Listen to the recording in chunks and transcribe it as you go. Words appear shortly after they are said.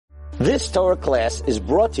This Torah class is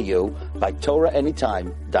brought to you by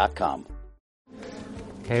TorahAnytime.com.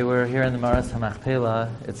 Okay, we're here in the Maras HaMachpelah.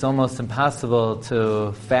 It's almost impossible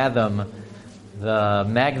to fathom the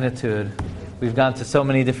magnitude. We've gone to so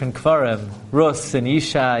many different Kfarim, Rus and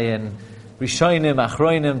Yishai and Rishonim,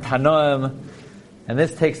 Achroinim, Tanoim, and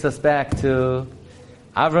this takes us back to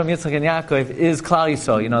Avram, Yitzchak, and Yaakov is Klal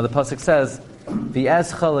Yisrael. You know, the pasuk says,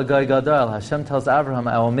 "V'escha l'goy gadol." Hashem tells Abraham,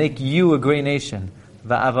 "I will make you a great nation.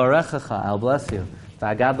 Va'avarechacha, I'll bless you.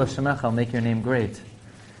 Va'agad l'shemecha, I'll make your name great."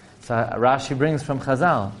 So Rashi brings from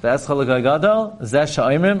Chazal, "V'escha l'goy gadol, zeh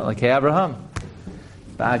she'omrim l'kei Abraham.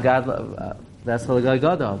 Va'agad v'escha l'goy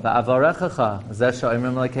gadol, va'avarechacha, zeh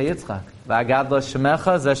she'omrim l'kei Yitzchak. Va'agad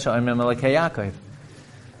l'shemecha, zeh she'omrim l'kei Yaakov."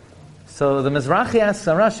 So the Mizrahi asks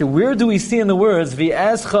on Rashi, where do we see in the words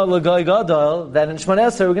 "V'escha l'goy gadol" that in Shemona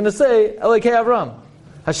Esrei we're going to say "Elokei Avram"?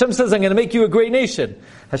 Hashem says, "I'm going to make you a great nation."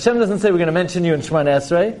 Hashem doesn't say we're going to mention you in Shemona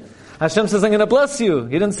Esrei. Hashem says, "I'm going to bless you."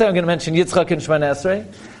 He didn't say I'm going to mention Yitzchak in Shemona Esrei.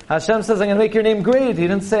 Hashem says, "I'm going to make your name great." He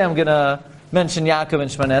didn't say I'm going to mention Yaakov in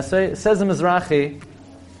Shemona Esrei. It says in Mizrahi,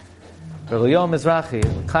 Rabbi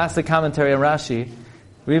Mizrahi, classic commentary on Rashi,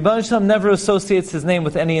 Rebbeinu Shalom never associates his name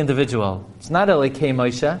with any individual. It's not Elokei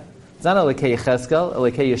Moshe. It's not Elokei Yecheskel,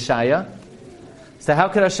 Elokei Yeshaya. So how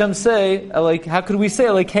could Hashem say, how could we say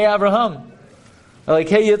Elokei Abraham?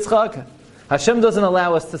 Elokei Yitzchak? Hashem doesn't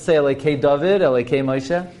allow us to say Elokei David, Elokei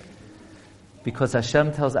Moshe. Because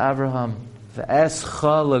Hashem tells Abraham,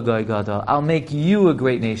 V'escha l'goy gadol, I'll make you a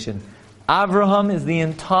great nation. Abraham is the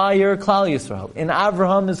entire Klal Yisrael. In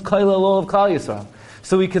Abraham is Koilel all of Klal Yisrael.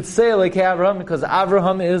 So we could say Elokei Abraham because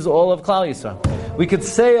Abraham is all of Klal Yisrael. We could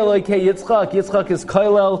say Elokei Yitzchak. Yitzchak is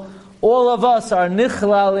Koilel. All of us are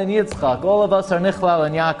Nichlal in Yitzchak. All of us are Nichlal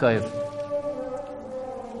in Yaakov.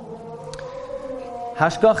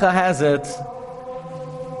 Hashgacha has it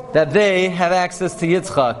that they have access to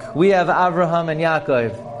Yitzchak. We have Abraham and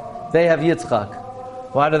Yaakov. They have Yitzchak.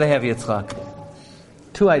 Why do they have Yitzchak?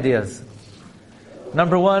 Two ideas.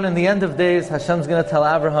 Number one, in the end of days, Hashem's going to tell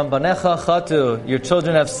Abraham, Banecha chatu, your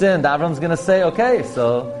children have sinned. Abraham's going to say, okay,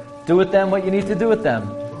 so do with them what you need to do with them.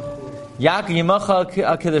 Yaakov's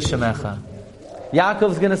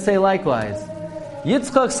going to say likewise.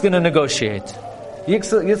 Yitzchak's going to negotiate.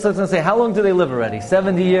 Yitzchak's going to say, how long do they live already?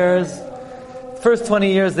 70 years. First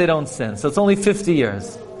 20 years they don't sin. So it's only 50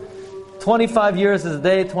 years. 25 years is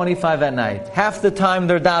day, 25 at night. Half the time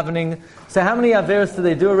they're davening. So how many averos do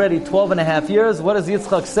they do already? 12 and a half years. What does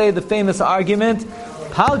Yitzchak say? The famous argument,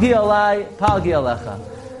 Palgi alai, Palgi alecha.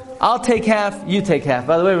 I'll take half, you take half.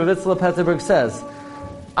 By the way, Rav Yitzchak Petterberg says,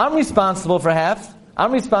 I'm responsible for half.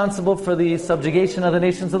 I'm responsible for the subjugation of the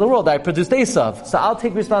nations of the world. I produced Esav. So I'll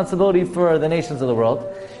take responsibility for the nations of the world.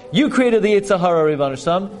 You created the Yetzer Hara, Rebbeinu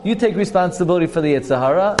Shalom. You take responsibility for the Yetzer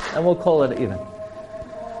Hara, and we'll call it even.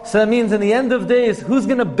 So that means in the end of days, who's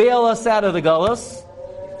going to bail us out of the Galus?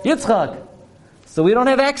 Yitzchak. So we don't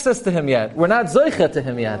have access to him yet. We're not Zoicha to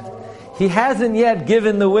him yet. He hasn't yet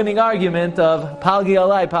given the winning argument of Palgi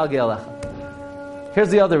alai, Palgi alach. Here's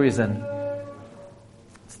the other reason.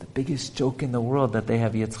 It's the biggest joke in the world that they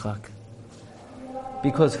have Yitzchak.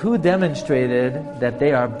 Because who demonstrated that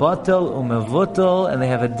they are batel umevutel and they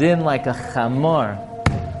have a din like a chamor?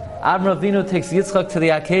 Avraham Avinu takes Yitzchak to the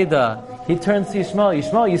Akedah. He turns to Yishmael.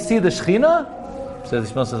 Yishmael, you see the Shechina? So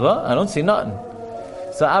Yishmael says, well, I don't see nothing.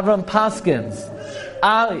 So Avram paskins.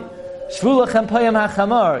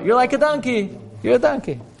 You're like a donkey. You're a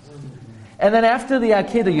donkey. And then after the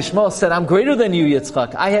Akedah, Yishmael said, I'm greater than you,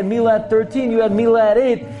 Yitzchak. I had Milah at 13, you had Milah at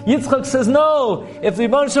 8. Yitzchak says, no. If the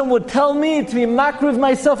Rebbeinu Shalom would tell me to be makriv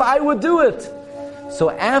myself, I would do it. So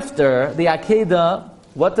after the Akedah,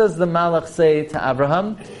 what does the Malach say to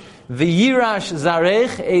Abraham? V'yirash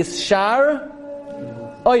zarech es shar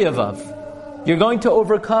oyevav. You're going to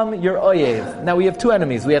overcome your oyev. Now we have two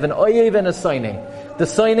enemies. We have an oyev and a soine. The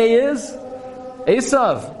soine is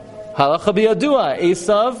Esav. Halacha biyadua.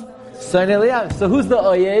 Esav, soine liyav. So who's the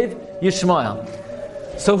oyev? Yishmael.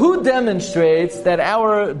 So who demonstrates that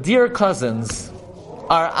our dear cousins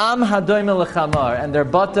are am hadoim lechamar and they're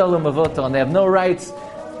batel u'mavotel and they have no rights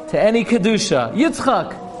to any kedusha?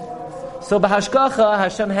 Yitzchak. So b'hashgacha,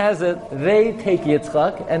 Hashem has it, they take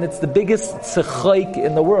Yitzchak, and it's the biggest tzechoik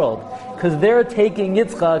in the world. Because they're taking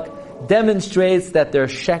Yitzchak demonstrates that they're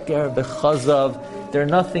sheker b'chazav, they're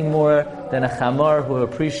nothing more than a chamar who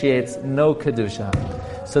appreciates no kedusha.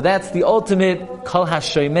 So that's the ultimate kol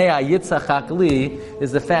hashoymea yitzchak li,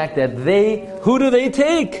 is the fact that they, who do they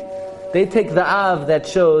take? They take the av that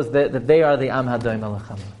shows that they are the am hadoim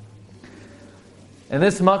alachamar. In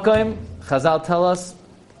this makom, Chazal tell us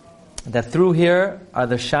that through here are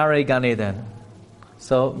the Sharei Gan Eden.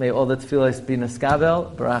 So may all the tefillos be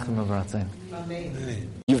neskabel, barachim v'ratzim. Amen.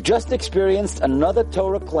 You've just experienced another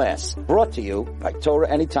Torah class brought to you by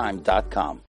TorahAnytime.com.